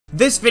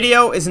This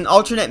video is an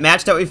alternate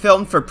match that we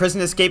filmed for Prison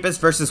Escapist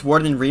versus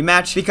Warden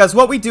rematch, because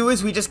what we do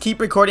is we just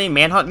keep recording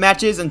Manhunt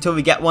matches until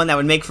we get one that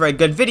would make for a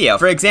good video.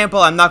 For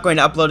example, I'm not going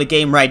to upload a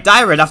game where I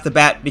die right off the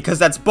bat because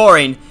that's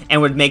boring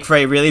and would make for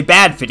a really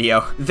bad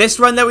video. This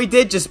run that we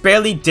did just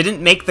barely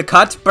didn't make the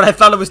cut, but I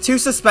felt it was too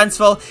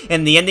suspenseful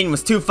and the ending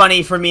was too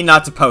funny for me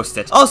not to post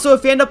it. Also,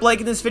 if you end up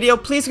liking this video,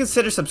 please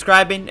consider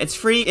subscribing. It's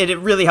free and it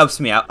really helps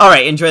me out.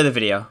 Alright, enjoy the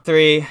video.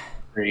 3,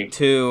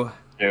 2,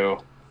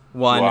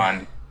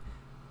 1.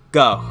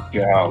 Go.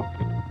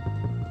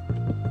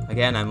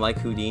 Again, I'm like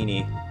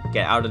Houdini.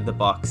 Get out of the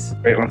box.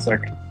 Wait 1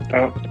 sec.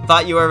 Oh.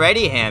 Thought you were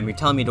ready, Ham. You're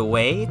telling me to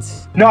wait?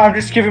 No, I'm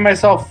just giving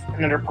myself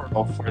another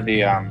portal for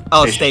the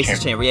oh,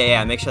 stasis chamber.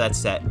 Yeah, make sure that's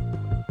set.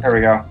 There we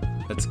go.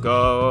 Let's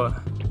go.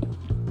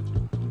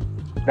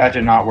 That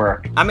did not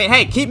work. I mean,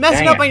 hey, keep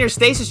messing up on your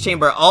stasis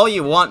chamber all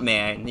you want,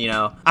 man. You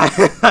know.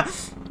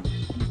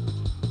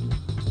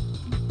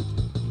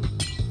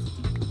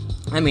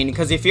 I mean,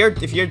 because if you're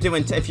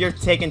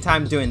taking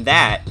time doing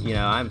that, you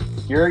know,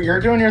 You're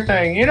doing your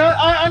thing. You know,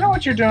 I know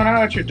what you're doing. I know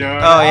what you're doing.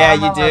 Oh yeah,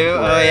 you do.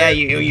 Oh yeah,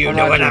 you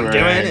know what I'm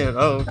doing.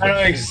 Oh, okay. I know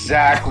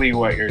exactly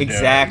what you're doing.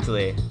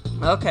 Exactly.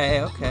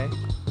 Okay.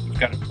 I've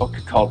got a book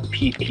called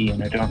PP,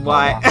 and I don't know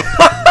why.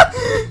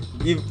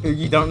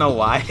 You don't know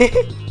why?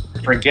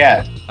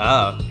 Forget.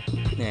 Oh,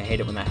 yeah, I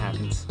hate it when that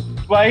happens.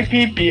 Why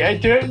PP? I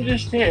don't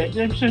understand.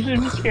 I'm so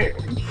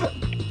scared.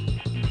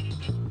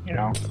 You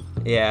know.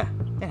 Yeah,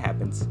 it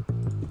happens.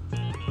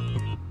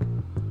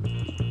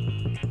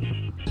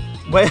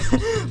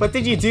 What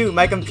did you do?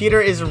 My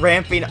computer is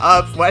ramping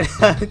up. What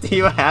do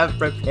you have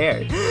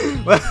prepared?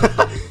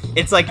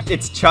 It's like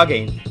it's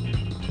chugging.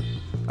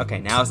 Okay,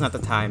 now is not the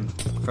time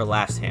for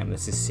laughs, Ham.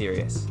 This is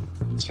serious.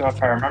 So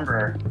if I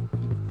remember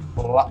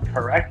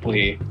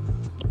correctly,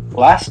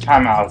 last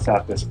time I was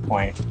at this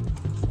point,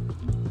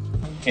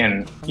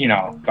 in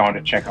going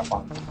to check up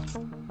on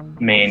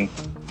main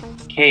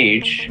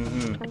cage,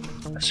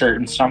 a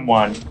certain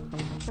someone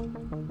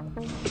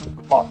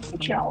fought the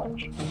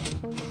challenge.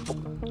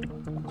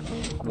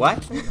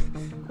 What?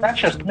 That's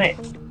just me.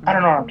 I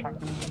don't know what I'm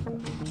talking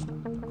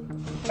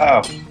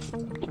about.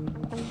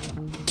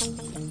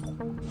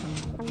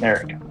 Oh.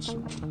 There it goes.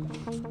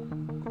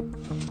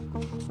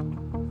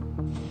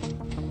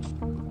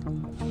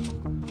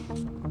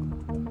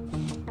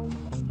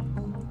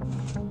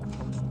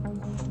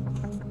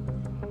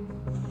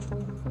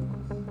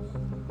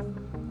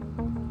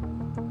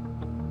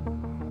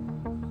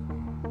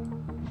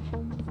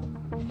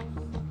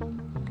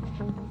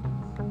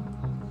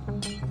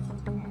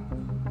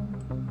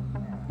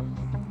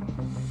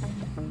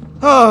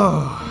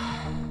 Oh.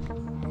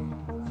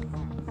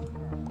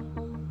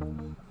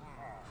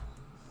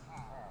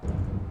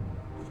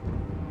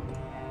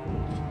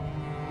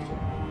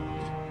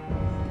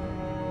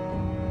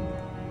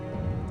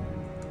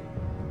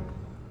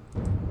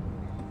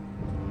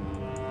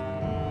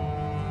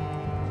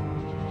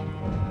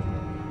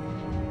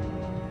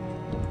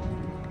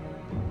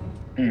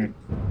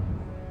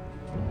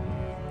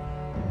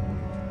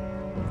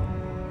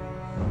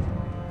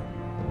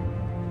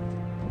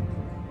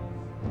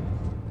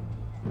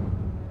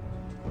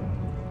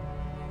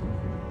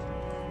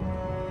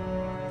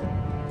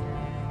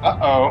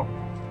 Uh-oh.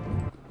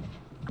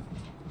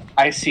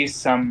 I see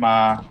some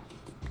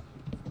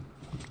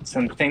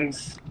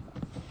things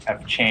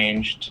have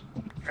changed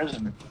in the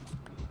prison.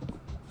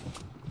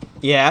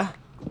 Yeah?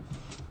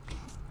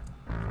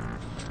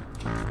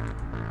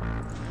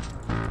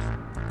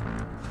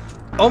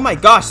 Oh my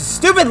gosh, the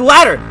stupid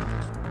ladder!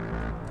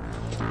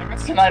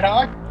 Mr.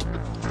 Nighthawk?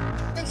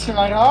 Mr.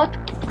 Nighthawk?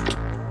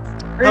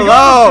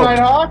 Hello! Mr.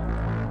 Nighthawk?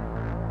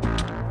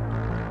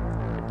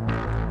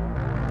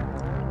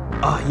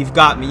 Oh, you've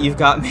got me.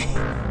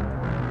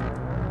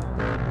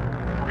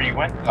 Where you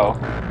went, though?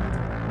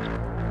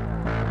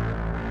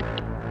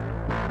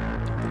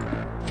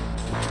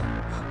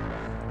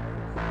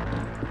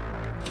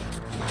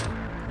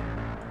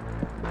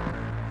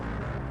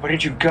 Where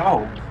did you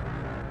go?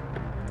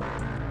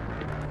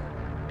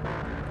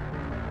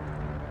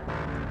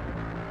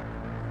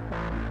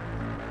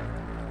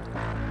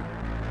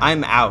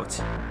 I'm out.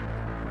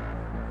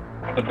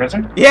 Of the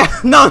prison? Yeah,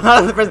 no,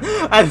 not of the prison.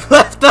 I've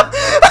left the...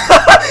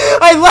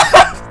 I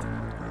left!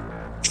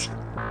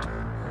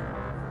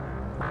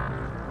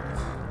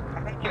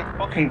 I'm making a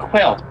fucking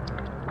quill.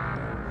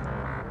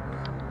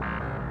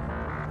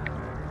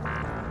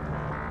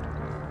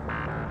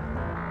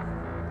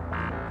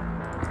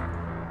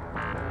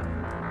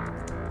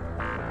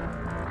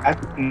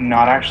 I've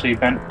not actually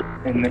been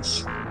in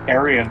this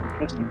area of the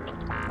prison.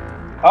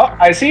 Oh,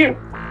 I see you.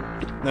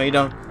 No, you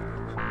don't.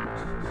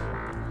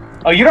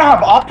 Oh, you don't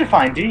have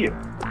Optifine, do you?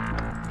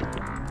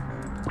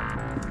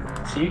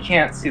 So you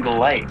can't see the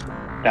light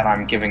that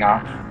I'm giving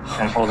off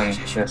and holding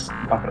this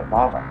bucket of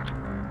lava.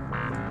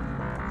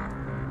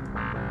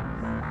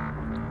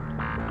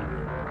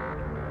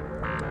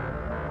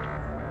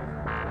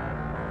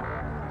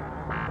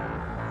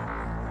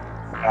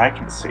 I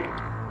can see.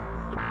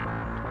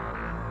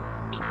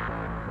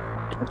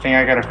 The thing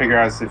I gotta figure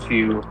out is if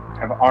you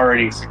have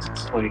already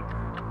successfully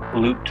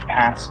looped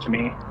past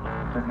me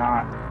or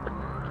not.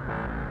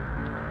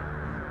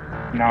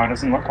 No, it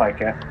doesn't look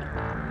like it.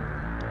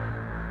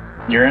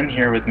 You're in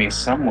here with me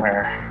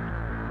somewhere,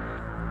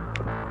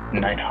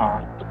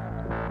 Nighthawk.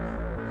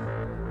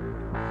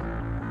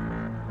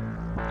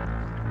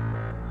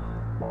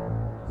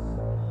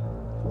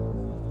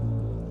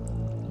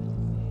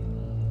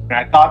 And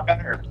I thought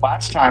better.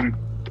 Last time,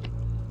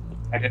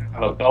 I didn't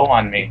have a bow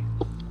on me,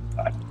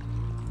 but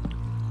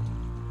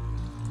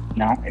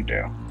now I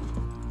do.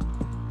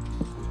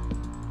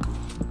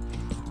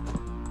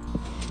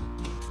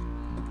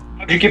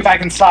 How'd you get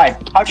back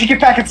inside? How'd you get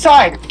back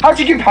inside? How'd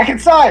you get back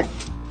inside?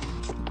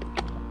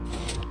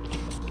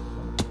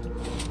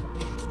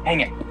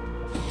 Hang it.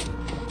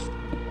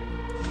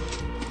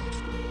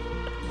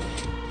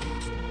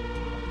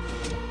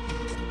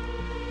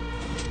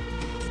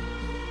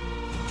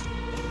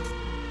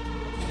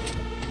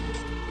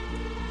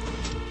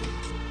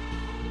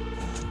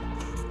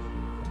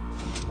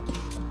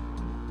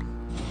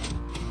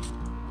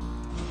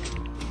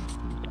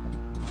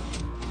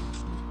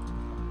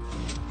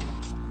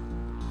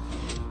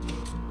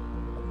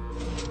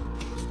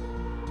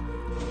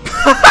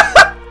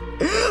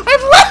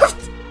 I've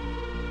left!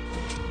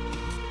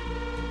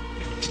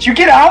 Did you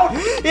get out?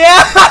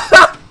 Yeah!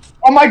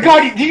 Oh my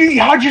god,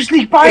 how'd you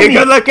sneak by me?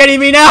 Good luck getting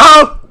me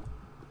now!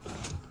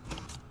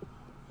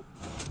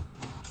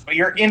 But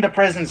you're in the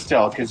prison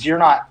still, because you're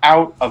not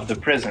out of the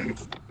prison.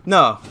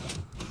 No.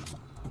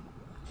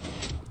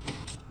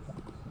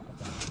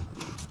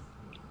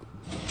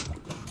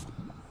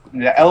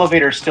 The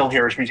elevator's still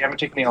here, which means you haven't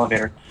taken the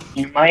elevator.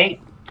 You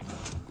might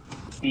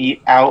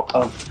be out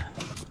of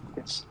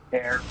this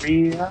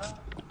area.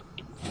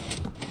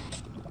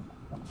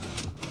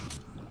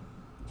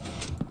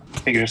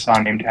 I think you just saw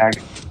a name tag.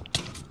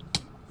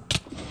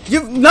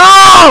 You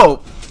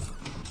no!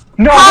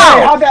 No!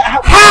 How? Way,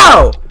 how?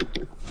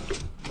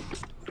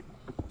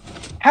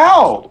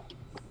 How?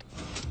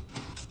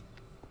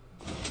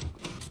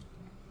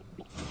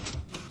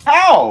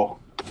 How?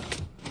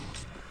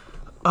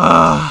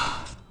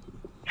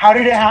 How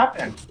did it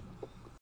happen?